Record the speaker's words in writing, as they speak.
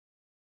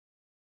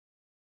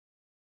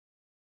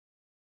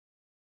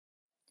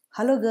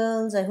Hello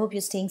girls, I hope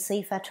you're staying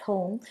safe at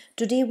home.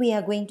 Today we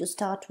are going to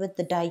start with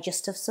the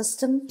digestive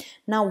system.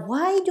 Now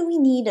why do we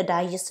need a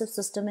digestive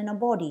system in our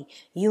body?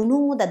 You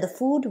know that the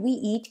food we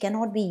eat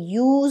cannot be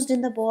used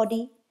in the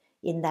body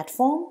in that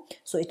form.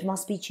 So it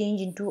must be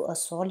changed into a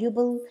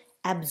soluble,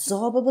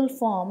 absorbable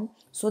form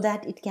so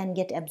that it can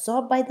get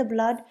absorbed by the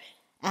blood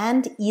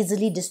and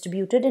easily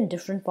distributed in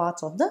different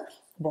parts of the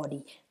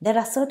body. There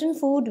are certain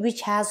food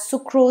which has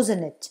sucrose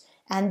in it,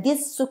 and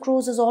this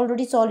sucrose is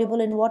already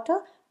soluble in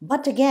water,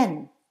 but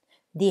again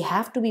they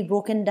have to be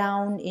broken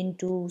down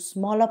into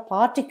smaller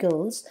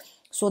particles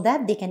so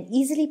that they can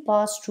easily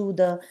pass through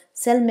the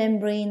cell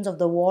membranes of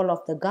the wall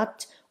of the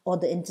gut or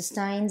the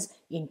intestines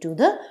into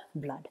the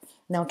blood.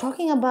 Now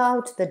talking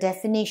about the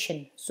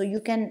definition, so you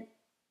can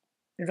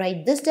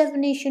write this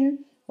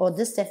definition or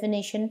this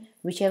definition,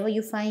 whichever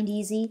you find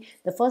easy.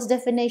 The first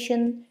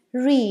definition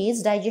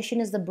reads,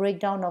 digestion is the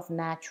breakdown of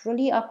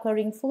naturally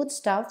occurring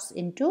foodstuffs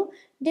into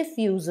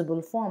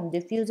diffusible form.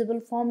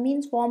 Diffusible form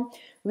means form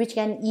which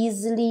can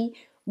easily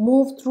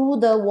move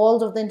through the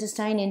walls of the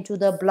intestine into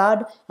the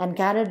blood and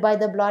carried by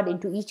the blood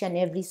into each and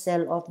every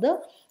cell of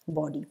the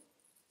body.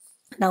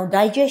 Now,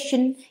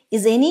 digestion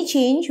is any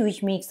change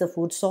which makes the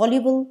food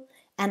soluble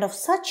and of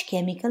such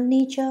chemical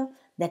nature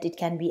that it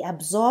can be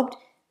absorbed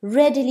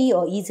readily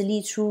or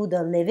easily through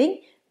the living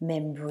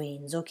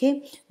membranes.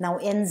 Okay. Now,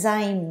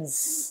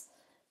 enzymes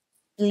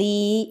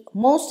play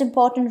most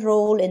important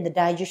role in the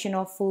digestion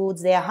of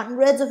foods. There are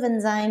hundreds of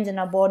enzymes in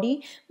our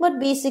body, but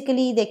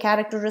basically their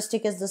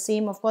characteristic is the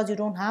same. Of course, you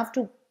don't have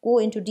to go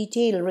into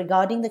detail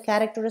regarding the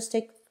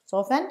characteristics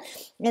of an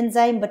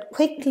enzyme, but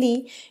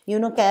quickly,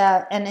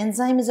 an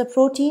enzyme is a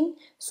protein,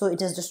 so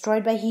it is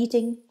destroyed by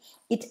heating.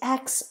 It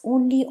acts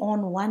only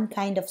on one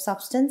kind of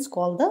substance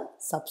called the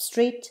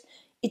substrate.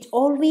 It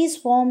always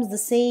forms the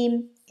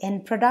same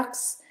end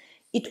products.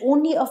 It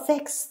only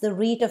affects the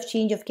rate of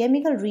change of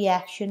chemical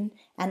reaction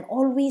and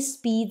always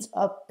speeds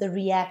up the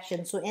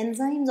reaction. So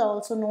enzymes are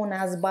also known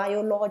as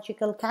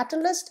biological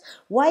catalyst.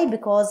 Why?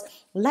 Because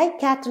like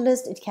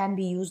catalyst, it can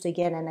be used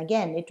again and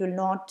again. It will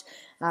not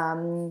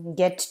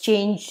get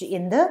changed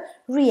in the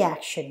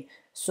reaction.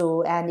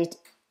 So, and it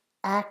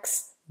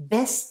acts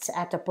best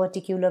at a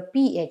particular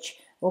pH.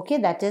 Okay,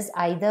 that is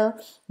either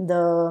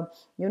the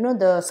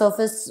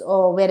surface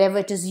or wherever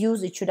it is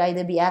used, it should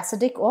either be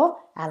acidic or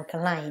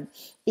alkaline.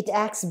 It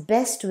acts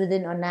best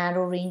within a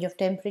narrow range of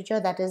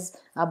temperature, that is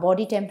our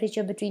body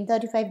temperature between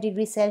 35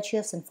 degrees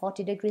Celsius and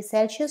 40 degrees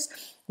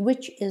Celsius,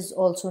 which is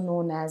also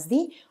known as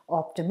the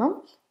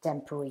optimum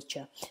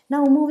temperature.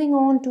 Now moving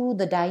on to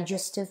the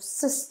digestive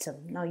system.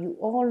 Now you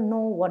all know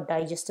what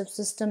digestive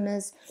system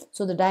is.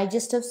 So the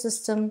digestive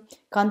system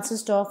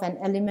consists of an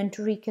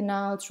alimentary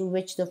canal through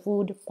which the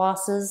food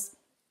passes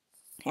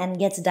and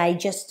gets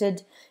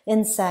digested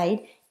inside,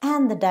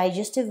 and the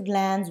digestive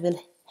glands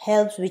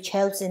which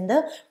helps in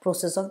the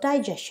process of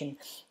digestion.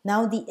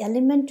 Now the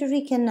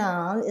alimentary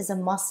canal is a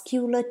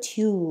muscular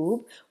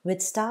tube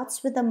which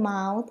starts with the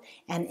mouth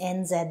and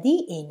ends at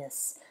the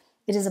anus.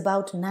 It is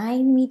about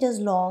 9 meters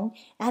long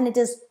and it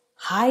is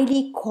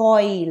highly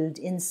coiled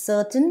in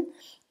certain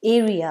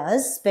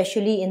areas,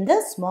 especially in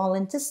the small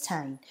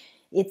intestine.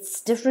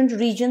 Its different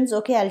regions,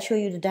 okay, I'll show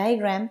you the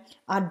diagram,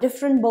 are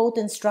different both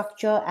in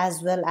structure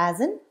as well as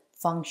in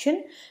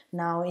function.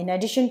 Now, in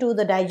addition to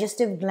the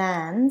digestive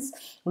glands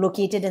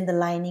located in the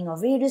lining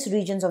of various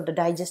regions of the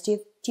digestive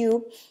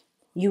tube,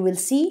 you will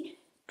see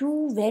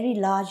two very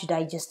large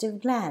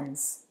digestive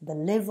glands, the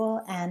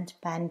liver and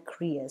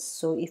pancreas.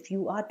 So if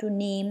you are to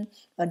name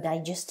a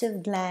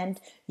digestive gland,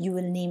 you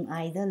will name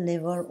either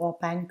liver or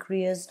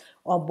pancreas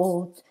or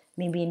both.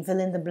 Maybe in fill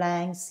in the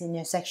blanks in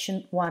your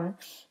section 1.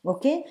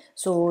 Okay,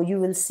 so you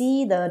will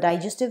see the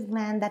digestive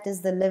gland, that is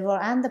the liver,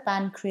 and the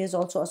pancreas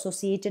also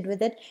associated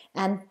with it,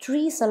 and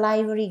 3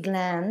 salivary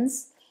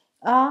glands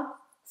are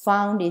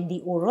found in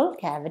the oral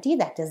cavity,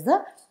 that is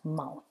the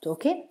mouth.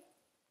 Okay,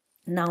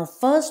 now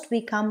first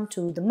we come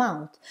to the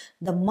mouth.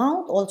 The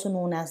mouth, also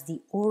known as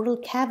the oral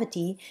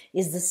cavity,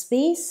 is the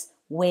space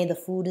where the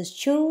food is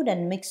chewed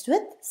and mixed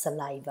with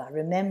saliva.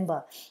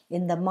 Remember,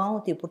 in the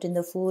mouth you put in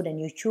the food and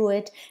you chew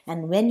it,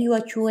 and when you are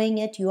chewing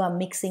it, you are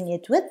mixing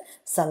it with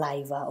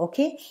saliva.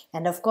 Okay,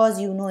 and of course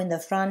you know in the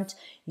front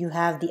you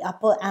have the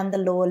upper and the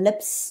lower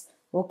lips.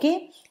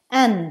 Okay,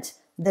 and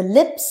the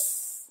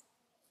lips,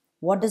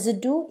 what does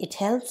it do? It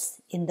helps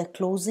in the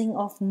closing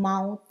of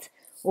mouth.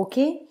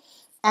 Okay,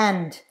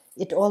 and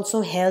it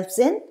also helps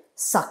in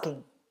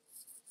sucking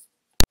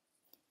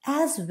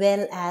as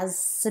well as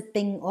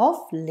sipping of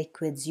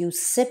liquids. You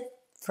sip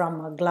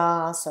from a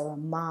glass or a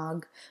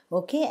mug,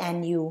 okay,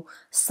 and you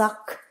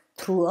suck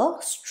through a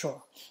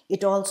straw.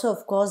 It also,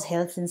 of course,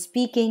 helps in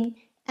speaking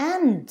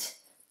and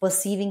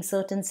perceiving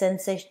certain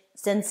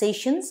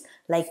sensations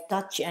like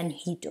touch and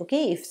heat.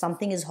 Okay, if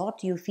something is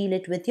hot, you feel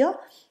it with your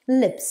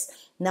lips.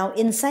 Now,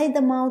 inside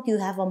the mouth, you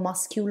have a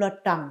muscular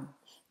tongue,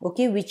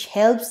 okay, which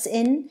helps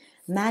in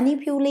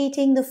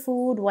manipulating the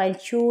food while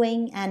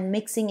chewing and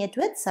mixing it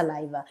with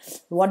saliva.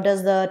 What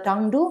does the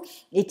tongue do?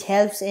 It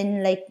helps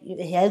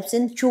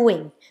in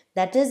chewing.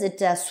 That is,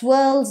 it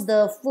swirls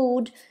the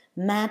food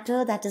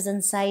matter that is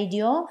inside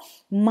your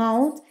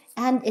mouth,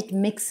 and it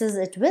mixes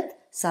it with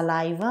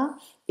saliva.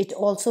 It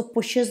also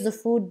pushes the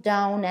food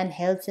down and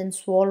helps in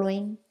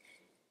swallowing.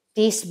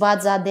 Taste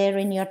buds are there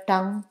in your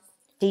tongue,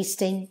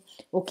 tasting,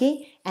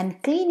 okay,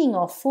 and cleaning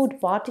of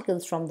food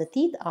particles from the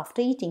teeth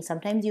after eating.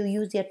 Sometimes you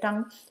use your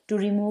tongue to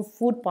remove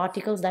food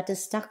particles that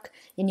is stuck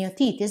in your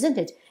teeth, isn't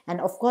it? And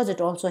of course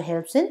it also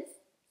helps in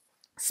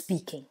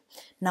speaking.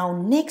 Now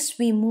next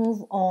we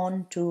move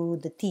on to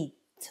the teeth,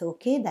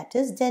 okay, that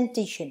is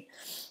dentition.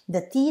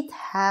 The teeth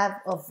have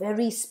a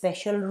very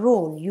special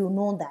role, you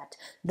know that.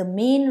 The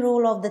main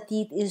role of the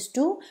teeth is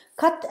to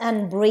cut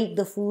and break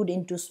the food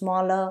into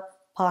smaller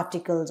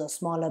particles or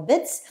smaller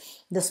bits.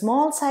 The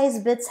small size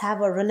bits have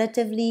a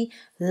relatively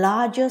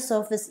larger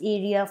surface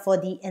area for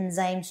the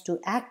enzymes to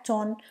act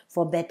on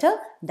for better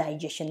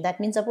digestion. That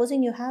means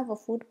supposing you have a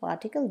food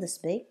particle this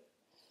big,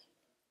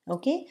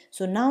 okay,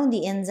 so now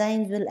the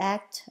enzymes will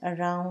act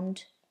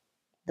around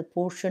the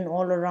portion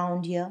all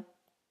around here,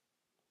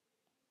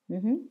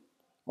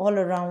 all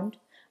around,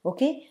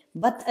 okay.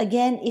 But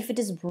again, if it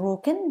is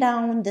broken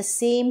down, the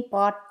same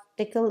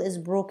particle is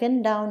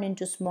broken down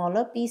into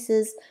smaller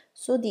pieces,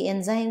 so the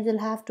enzymes will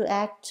have to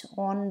act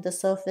on the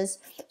surface,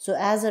 so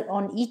as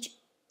on each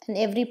and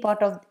every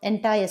part of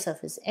entire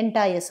surface,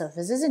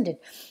 isn't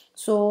it?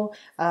 So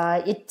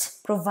it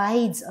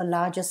provides a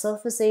larger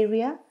surface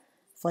area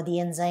for the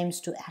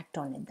enzymes to act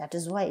on it. That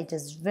is why it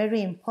is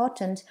very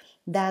important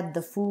that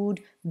the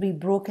food be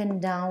broken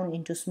down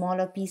into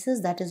smaller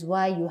pieces. That is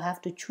why you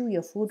have to chew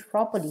your food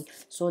properly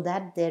so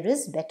that there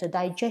is better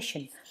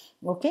digestion,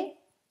 okay.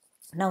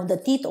 Now the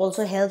teeth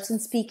also helps in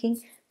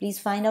speaking. Please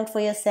find out for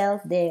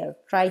yourself there.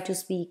 Try to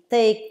speak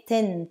thick,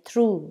 thin,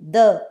 through,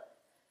 the,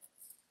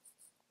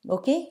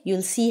 okay.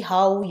 You'll see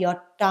how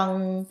your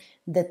tongue,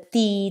 the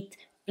teeth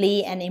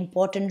play an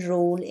important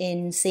role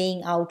in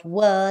saying out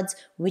words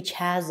which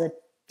has a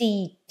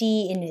T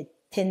in it,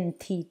 thin,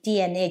 T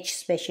and H,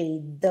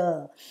 especially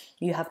the.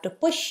 You have to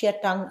push your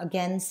tongue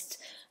against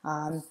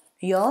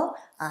your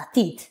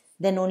teeth.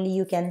 Then only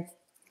you can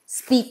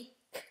speak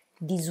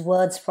these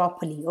words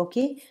properly,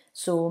 okay.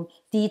 So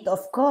teeth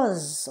of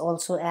course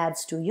also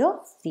adds to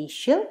your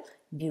facial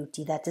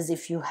beauty. That is,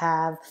 if you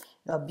have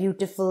a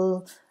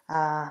beautiful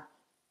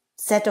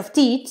set of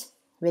teeth,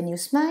 when you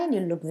smile you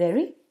look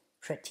very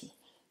pretty.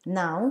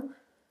 Now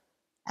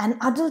an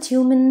adult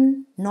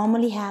human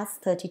normally has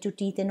 32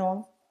 teeth in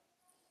all.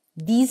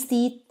 These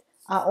teeth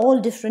are all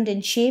different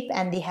in shape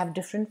and they have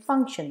different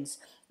functions,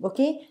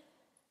 okay.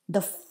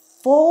 The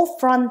four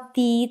front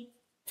teeth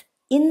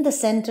in the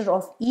center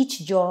of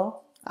each jaw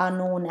are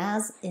known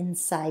as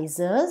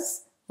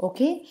incisors,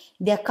 okay.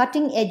 Their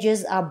cutting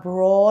edges are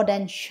broad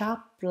and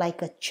sharp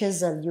like a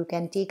chisel. You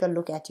can take a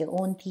look at your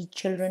own teeth,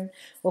 children,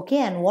 okay.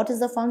 And what is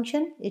the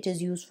function? It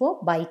is used for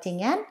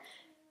biting and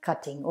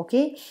cutting,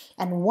 okay.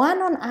 And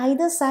one on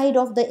either side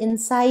of the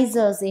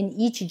incisors in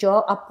each jaw,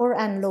 upper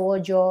and lower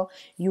jaw,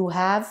 you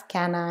have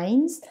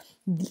canines.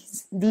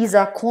 These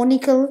are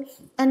conical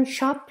and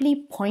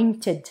sharply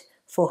pointed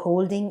for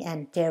holding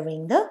and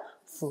tearing the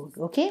food,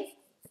 okay.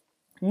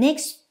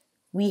 Next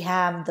we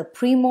have the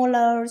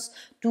premolars,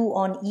 two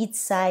on each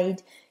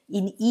side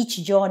in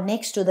each jaw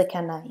next to the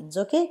canines,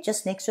 okay,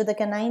 just next to the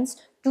canines,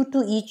 two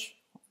to each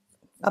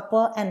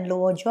upper and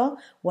lower jaw.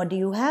 What do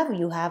you have?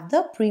 You have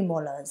the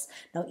premolars.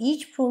 Now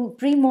each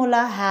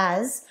premolar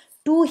has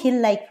two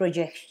hill-like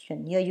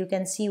projection. Here you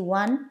can see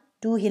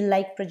two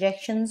hill-like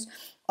projections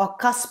or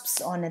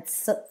cusps on its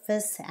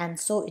surface, and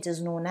so it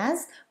is known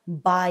as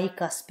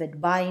bicuspid.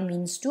 Bi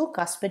means two,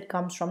 cuspid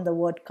comes from the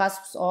word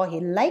cusps or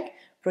hill-like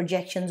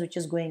projections which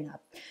is going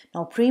up.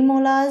 Now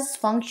premolars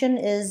function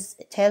is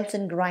it helps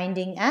in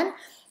grinding and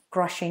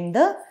crushing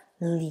the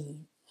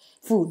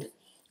food,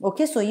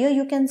 okay. So here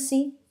you can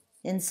see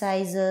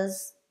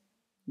incisors,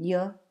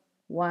 here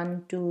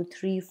 1 2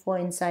 3 4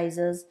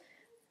 incisors.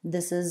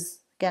 This is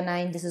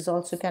canine, this is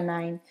also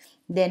canine.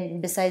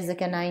 Then besides the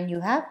canine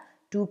you have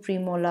two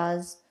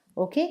premolars,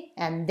 okay.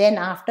 And then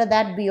after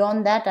that,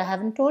 beyond that, I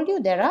haven't told you,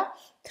 there are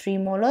three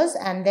molars,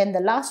 and then the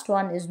last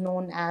one is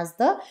known as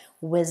the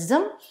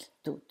wisdom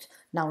tooth.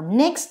 Now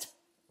next,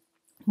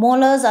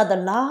 molars are the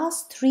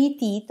last three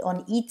teeth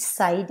on each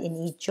side in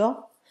each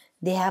jaw.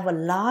 They have a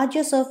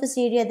larger surface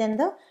area than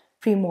the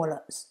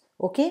premolars,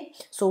 okay.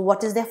 So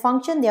what is their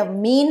function? Their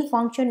main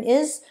function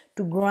is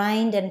to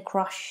grind and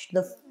crush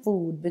the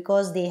food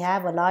because they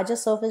have a larger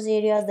surface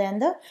area than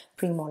the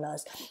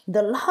premolars.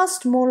 The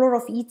last molar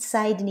of each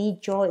side in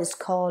each jaw is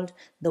called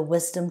the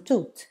wisdom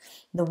tooth.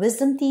 The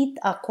wisdom teeth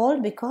are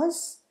called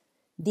because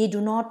they do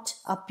not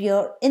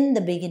appear in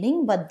the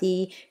beginning, but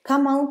they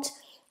come out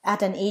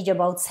at an age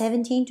about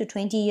 17 to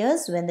 20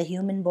 years when the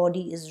human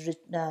body is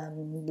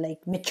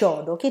like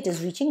matured, okay. It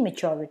is reaching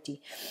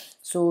maturity.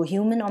 So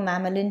human or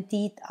mammalian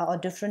teeth are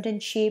different in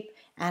shape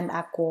and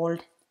are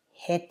called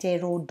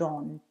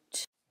heterodont.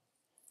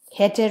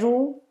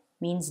 Hetero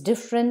means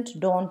different,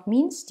 don't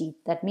means teeth.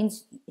 That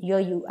means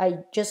I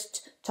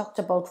just talked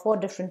about 4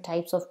 different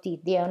types of teeth.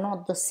 They are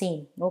not the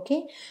same.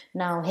 Okay,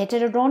 now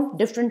heterodont,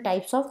 different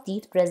types of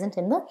teeth present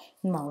in the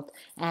mouth.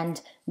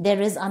 And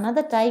there is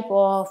another type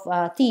of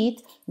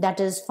teeth that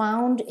is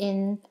found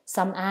in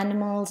some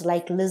animals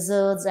like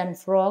lizards and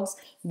frogs.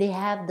 They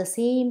have the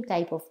same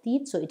type of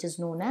teeth, so it is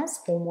known as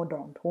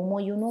homodont. Homo,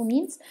 you know,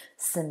 means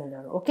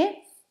similar.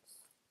 Okay,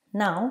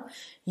 now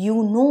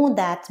you know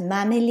that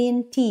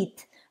mammalian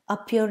teeth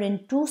appear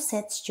in 2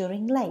 sets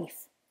during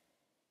life.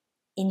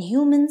 In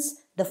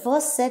humans, the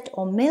first set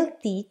or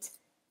milk teeth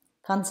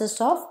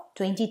consists of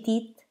 20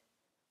 teeth,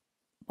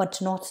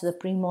 but not the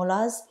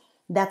premolars,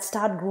 that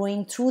start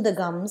growing through the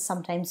gums,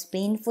 sometimes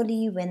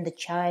painfully, when the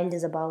child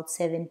is about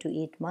 7 to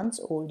 8 months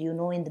old. You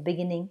know, in the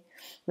beginning,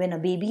 when a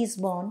baby is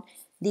born,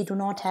 they do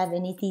not have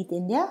any teeth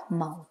in their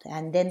mouth,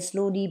 and then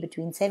slowly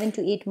between 7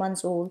 to 8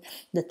 months old,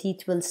 the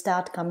teeth will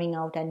start coming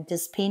out, and it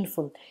is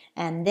painful,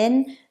 and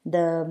then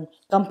the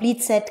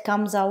complete set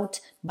comes out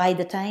by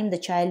the time the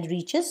child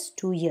reaches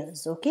 2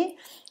 years. Okay,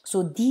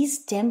 so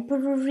these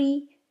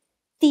temporary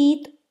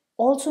teeth,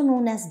 also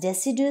known as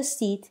deciduous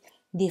teeth,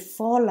 they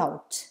fall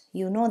out.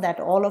 You know that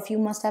all of you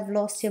must have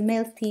lost your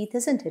milk teeth,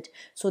 isn't it?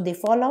 So they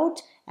fall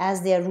out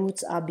as their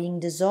roots are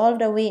being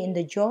dissolved away in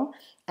the jaw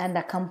and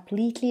are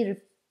completely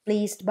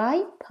replaced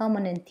by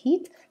permanent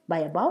teeth by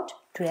about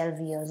 12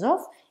 years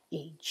of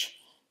age.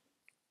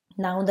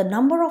 Now, the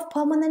number of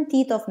permanent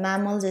teeth of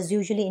mammals is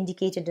usually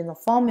indicated in a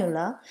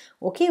formula,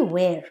 okay,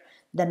 where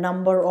the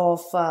number of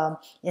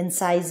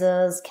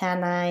incisors,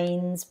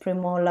 canines,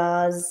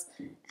 premolars,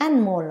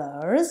 and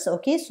molars,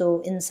 okay,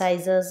 so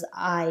incisors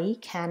I,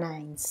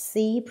 canines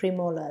C,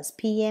 premolars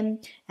PM,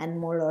 and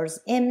molars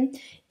M,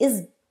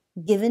 is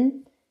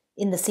given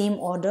in the same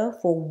order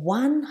for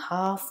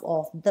 1/2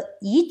 of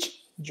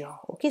each jaw.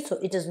 Okay, so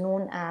it is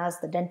known as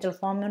the dental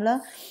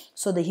formula.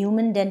 So the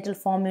human dental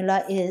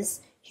formula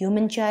is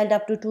human child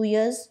up to 2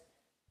 years,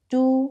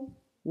 2,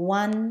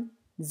 1,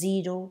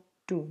 0,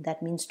 2.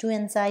 That means 2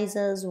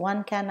 incisors,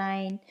 1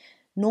 canine,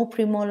 no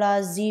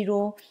premolars,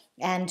 0,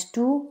 and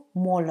 2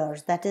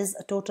 molars. That is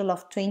a total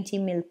of 20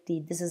 milk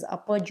teeth. This is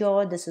upper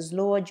jaw, this is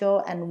lower jaw,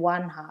 and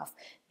 1/2.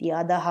 The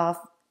other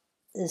half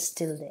is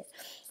still there.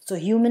 So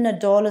human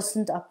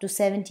adolescent up to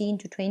 17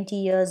 to 20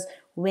 years,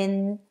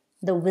 when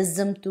the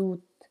wisdom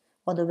tooth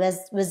or the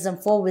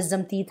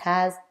wisdom teeth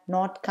has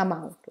not come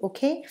out.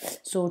 Okay,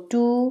 so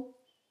 2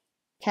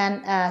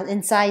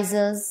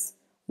 incisors,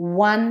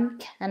 1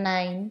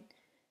 canine,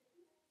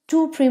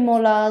 2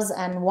 premolars,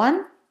 and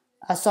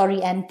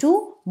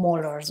 2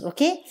 molars.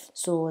 Okay,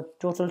 so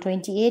total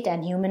 28.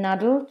 And human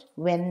adult,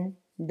 when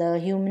the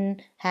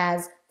human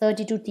has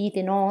 32 teeth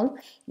in all,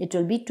 it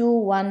will be 2,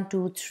 1,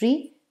 2,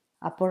 3,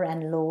 upper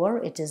and lower,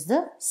 it is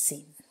the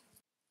same.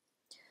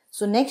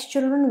 So next,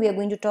 children, we are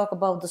going to talk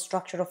about the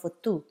structure of a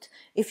tooth.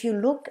 If you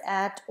look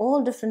at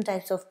all different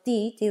types of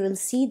teeth, you will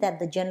see that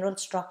the general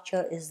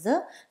structure is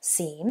the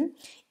same.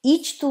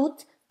 Each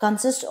tooth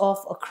consists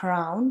of a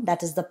crown,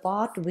 that is the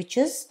part which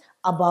is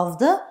above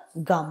the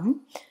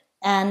gum,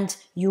 and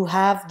you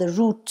have the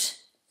root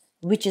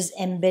which is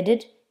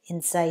embedded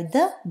inside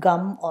the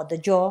gum or the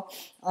jaw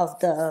of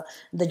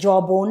the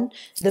jawbone.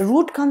 The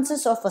root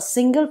consists of a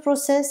single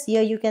process.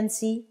 Here you can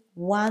see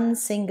one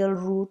single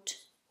root,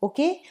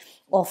 okay,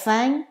 or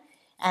fang,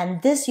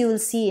 and this you will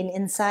see in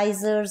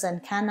incisors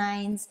and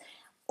canines,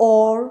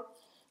 or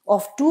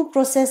of 2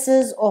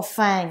 processes or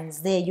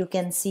fangs. There you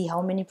can see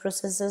how many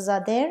processes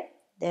are there.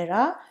 There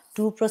are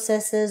 2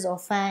 processes or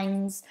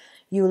fangs.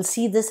 You will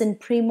see this in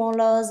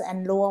premolars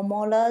and lower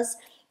molars,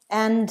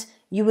 and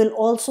you will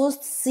also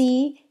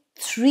see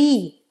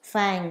 3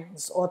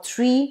 fangs or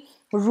 3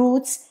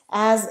 roots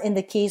as in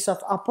the case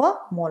of upper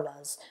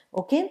molars.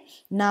 Okay,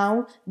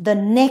 now the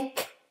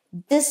neck,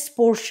 this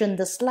portion,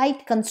 the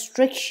slight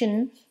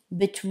constriction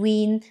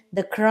between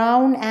the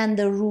crown and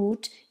the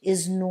root,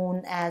 is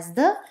known as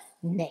the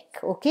neck.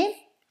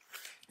 Okay,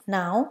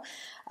 now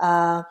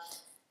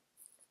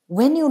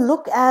when you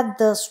look at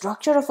the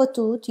structure of a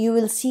tooth, you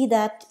will see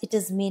that it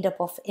is made up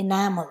of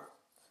enamel.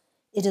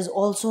 It is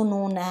also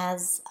known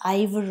as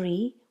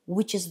ivory,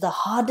 which is the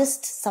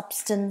hardest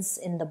substance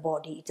in the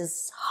body. It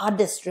is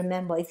hardest.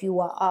 Remember, if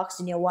you are asked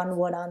in your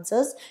one-word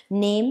answers,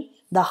 name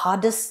the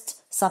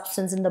hardest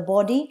substance in the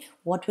body,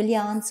 what will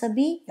your answer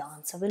be? Your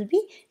answer will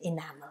be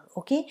enamel.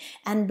 Okay,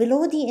 and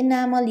below the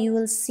enamel you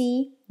will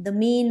see the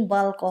main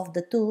bulk of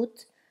the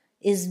tooth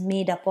is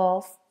made up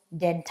of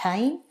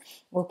dentine.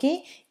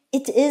 Okay,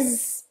 it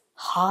is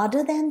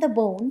harder than the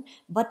bone,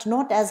 but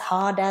not as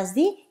hard as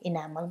the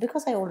enamel,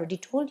 because I already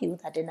told you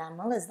that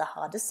enamel is the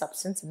hardest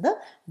substance in the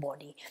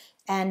body.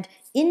 And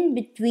in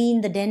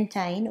between the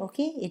dentine,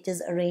 okay, it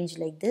is arranged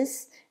like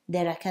this.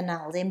 There are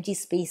canals, empty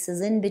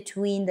spaces in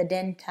between the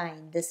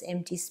dentine, this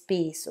empty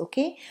space.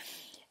 Okay,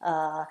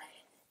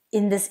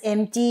 in this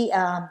empty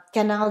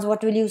canals,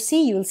 what will you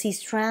see? You will see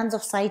strands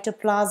of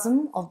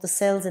cytoplasm of the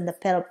cells in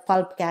the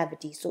pulp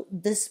cavity. So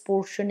this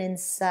portion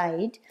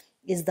inside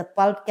is the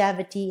pulp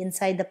cavity.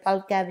 Inside the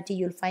pulp cavity,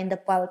 you'll find the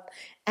pulp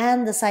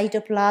and the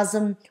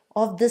cytoplasm,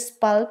 of this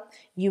pulp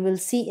you will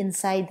see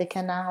inside the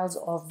canals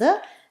of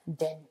the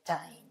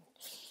dentine.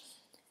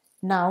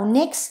 Now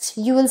next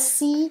you will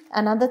see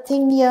another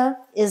thing here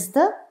is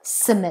the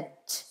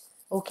cement.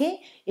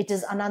 Okay, it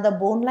is another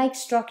bone-like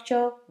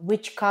structure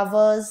which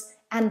covers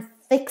and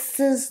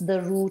fixes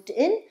the root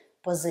in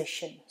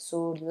position.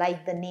 So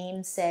like the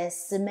name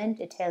says, cement,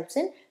 it helps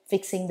in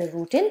fixing the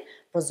root in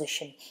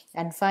position.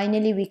 And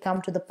finally we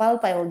come to the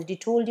pulp. I already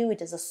told you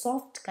it is a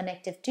soft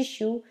connective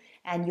tissue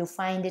and you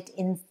find it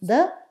in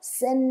the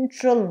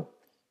central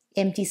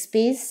empty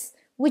space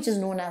which is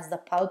known as the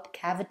pulp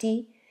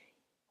cavity.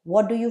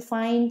 What do you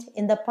find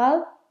in the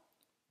pulp?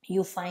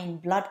 You find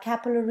blood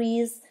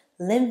capillaries,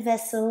 lymph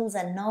vessels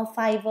and nerve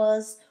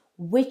fibers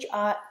which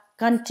are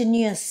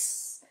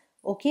continuous,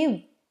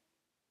 okay,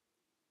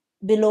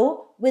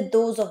 below with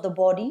those of the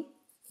body.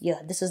 Here,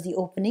 this is the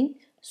opening.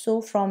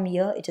 So from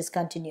here it is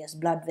continuous,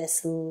 blood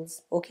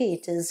vessels, okay,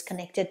 it is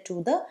connected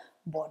to the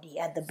body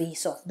at the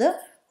base of the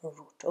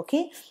root,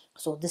 okay.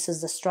 So this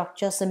is the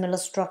structure, similar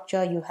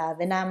structure. You have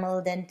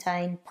enamel,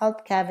 dentine,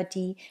 pulp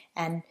cavity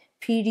and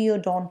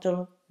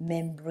periodontal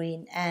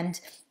membrane, and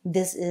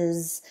this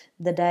is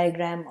the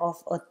diagram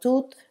of a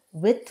tooth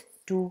with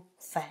two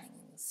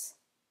fangs.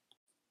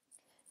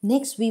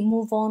 Next we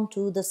move on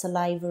to the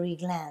salivary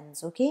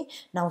glands. Okay,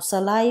 now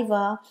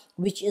saliva,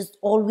 which is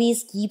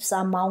always keeps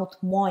our mouth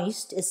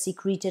moist, is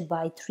secreted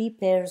by three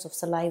pairs of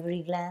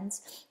salivary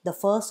glands. The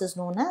first is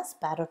known as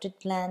parotid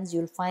glands.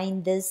 You'll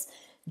find this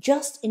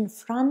just in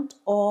front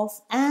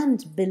of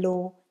and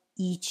below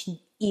each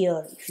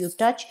ear. If you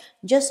touch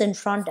just in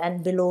front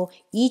and below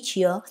each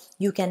ear,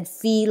 you can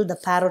feel the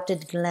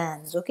parotid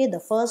glands. Okay,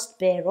 the first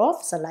pair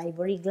of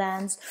salivary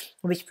glands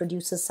which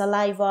produces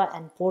saliva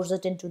and pours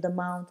it into the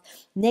mouth.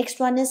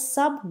 Next one is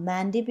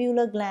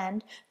submandibular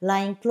gland,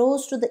 lying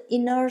close to the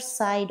inner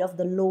side of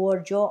the lower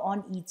jaw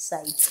on each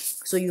side.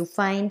 So you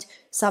find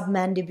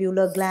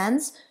submandibular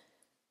glands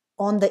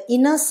on the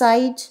inner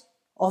side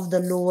of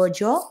the lower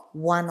jaw,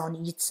 one on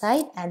each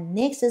side, and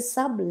next is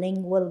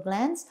sublingual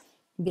glands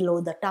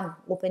below the tongue.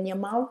 Open your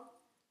mouth,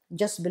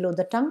 just below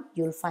the tongue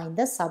you'll find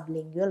the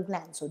sublingual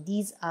gland. So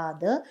these are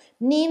the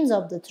names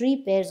of the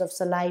three pairs of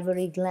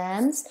salivary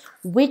glands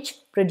which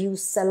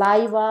produce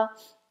saliva,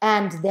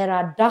 and there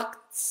are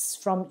ducts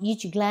from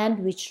each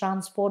gland which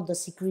transport the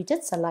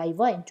secreted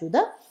saliva into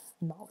the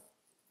mouth.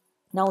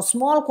 Now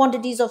small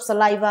quantities of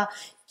saliva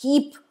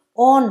keep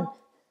on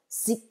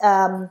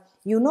secreting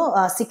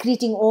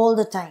all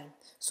the time.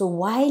 So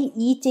while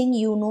eating,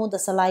 the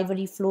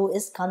salivary flow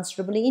is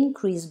considerably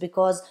increased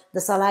because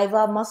the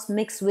saliva must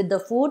mix with the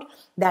food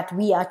that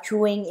we are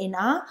chewing in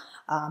our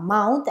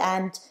mouth,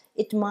 and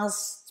it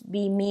must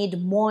be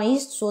made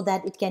moist so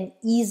that it can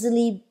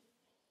easily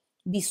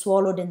be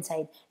swallowed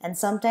inside. And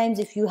sometimes,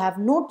 if you have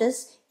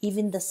noticed,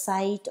 even the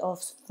sight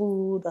of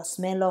food or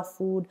smell of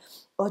food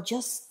or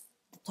just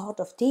the thought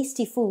of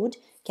tasty food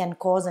can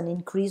cause an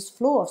increased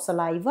flow of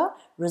saliva,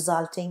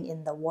 resulting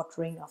in the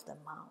watering of the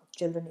mouth.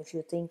 Children, if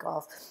you think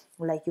of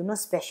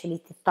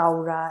especially the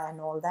taura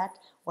and all that,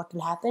 what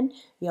will happen?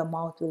 Your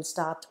mouth will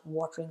start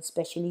watering,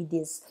 especially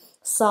these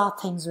sour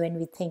things when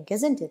we think,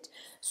 isn't it?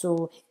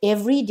 So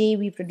every day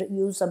we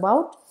produce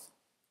about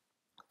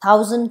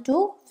 1000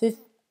 to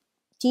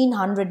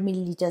 1500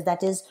 milliliters,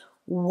 that is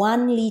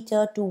 1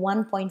 liter to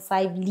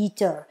 1.5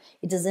 liter.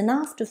 It is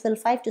enough to fill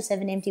 5 to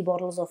 7 empty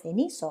bottles of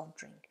any soft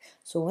drink.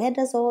 So where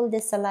does all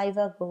this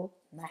saliva go?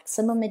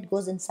 Maximum it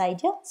goes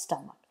inside your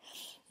stomach.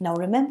 Now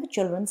remember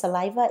children,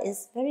 saliva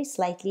is very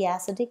slightly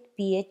acidic,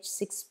 pH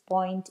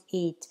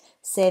 6.8.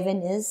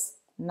 7 is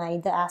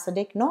neither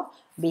acidic nor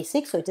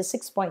basic, so it is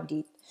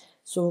 6.8.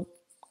 So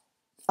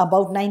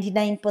about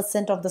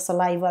 99% of the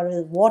saliva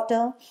is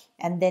water,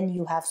 and then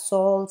you have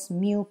salts,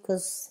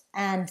 mucus,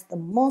 and the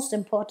most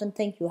important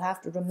thing you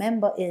have to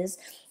remember is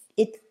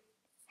it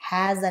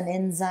has an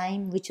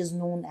enzyme which is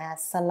known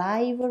as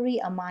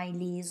salivary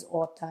amylase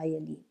or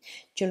thiolate.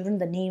 Children,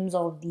 the names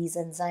of these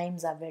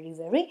enzymes are very,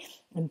 very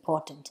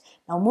important.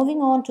 Now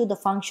moving on to the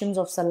functions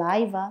of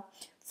saliva.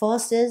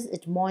 First is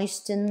it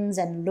moistens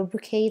and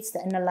lubricates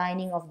the inner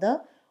lining of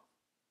the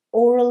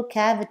oral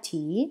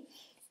cavity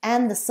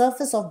and the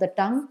surface of the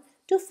tongue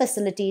to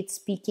facilitate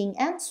speaking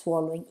and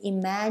swallowing.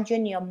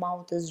 Imagine your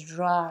mouth is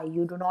dry,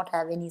 you do not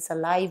have any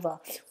saliva.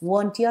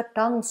 Won't your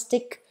tongue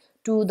stick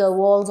to the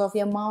walls of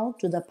your mouth,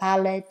 to the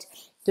palate,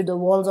 to the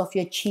walls of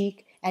your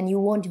cheek, and you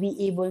won't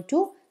be able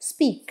to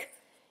speak?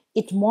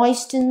 It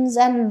moistens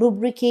and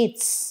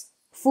lubricates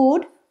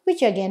food,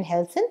 which again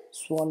helps in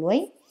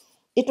swallowing.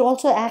 It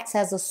also acts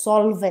as a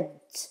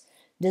solvent,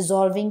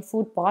 dissolving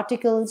food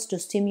particles to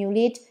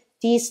stimulate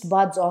taste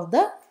buds of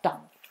the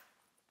tongue.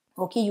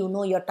 Okay,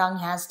 your tongue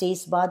has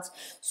taste buds,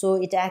 so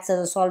it acts as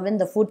a solvent.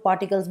 The food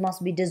particles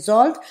must be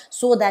dissolved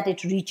so that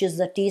it reaches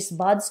the taste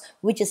buds,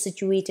 which is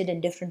situated in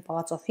different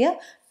parts of your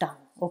tongue.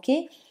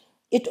 Okay,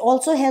 it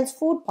also helps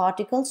food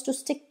particles to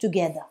stick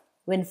together.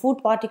 When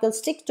food particles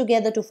stick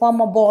together to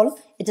form a ball,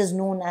 it is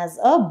known as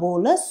a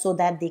bolus, so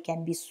that they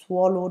can be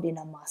swallowed in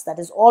a mass. That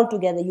is, all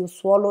together, you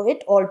swallow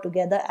it all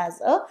together as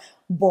a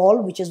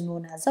ball, which is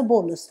known as a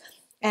bolus.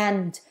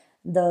 And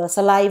the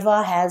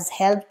saliva has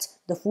helped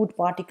the food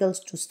particles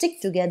to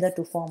stick together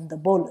to form the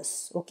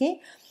bolus.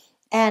 Okay,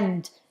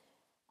 and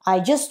I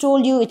just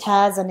told you it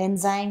has an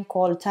enzyme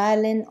called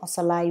ptyalin or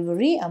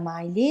salivary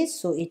amylase,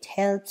 so it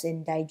helps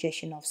in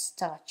digestion of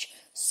starch.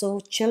 So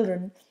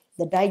children,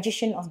 the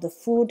digestion of the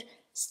food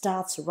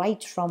starts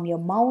right from your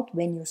mouth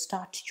when you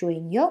start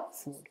chewing your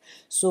food.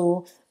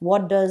 So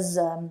what does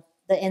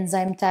the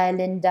enzyme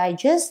ptyalin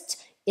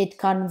digest? It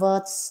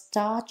converts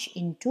starch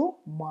into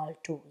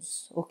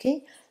maltose.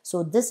 Okay,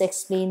 so this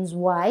explains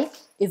why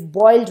if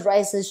boiled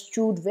rice is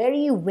chewed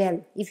very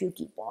well, if you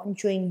keep on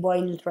chewing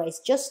boiled rice,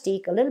 just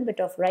take a little bit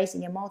of rice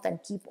in your mouth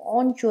and keep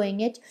on chewing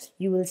it,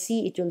 you will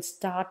see it will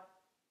start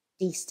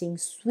tasting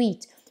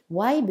sweet.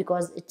 Why?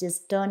 Because it is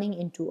turning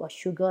into a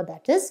sugar,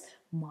 that is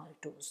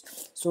maltose.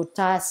 So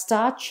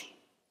starch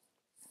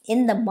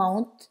in the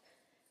mouth,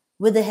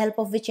 with the help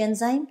of which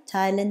enzyme?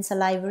 Ptyalin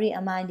salivary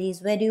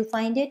amylase. Where do you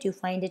find it? You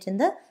find it in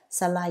the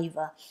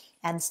saliva.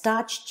 And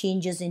starch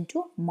changes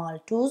into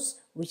maltose,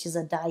 which is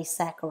a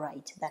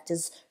disaccharide. That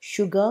is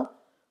sugar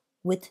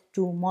with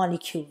two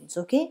molecules.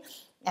 Okay.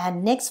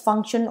 And next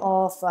function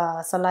of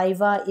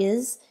saliva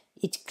is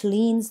it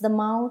cleans the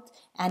mouth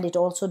and it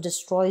also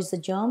destroys the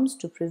germs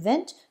to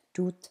prevent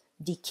tooth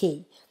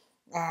decay.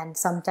 And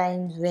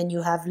sometimes when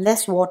you have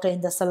less water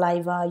in the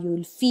saliva, you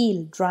will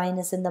feel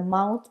dryness in the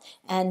mouth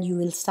and you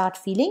will start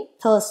feeling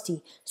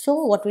thirsty. So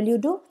what will you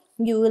do?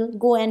 You will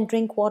go and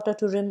drink water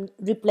to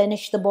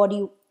replenish the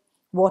body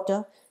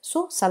water.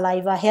 So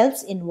saliva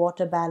helps in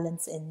water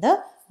balance in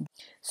the.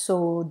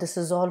 So this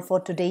is all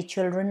for today,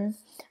 children.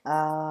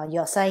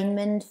 Your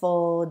assignment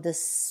for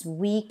this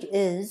week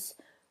is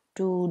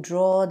to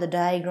draw the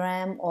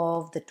diagram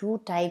of the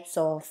two types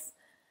of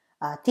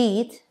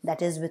teeth, that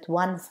is with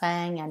one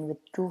fang and with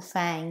two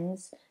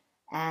fangs,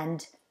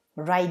 and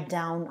write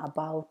down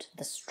about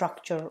the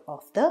structure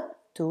of the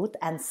tooth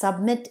and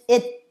submit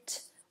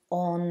it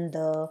on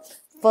the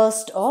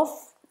 1st of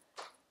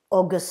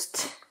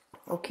August.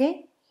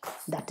 Okay,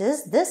 that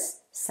is this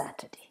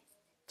Saturday.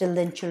 Till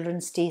then, children,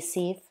 stay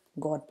safe.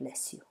 God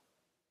bless you.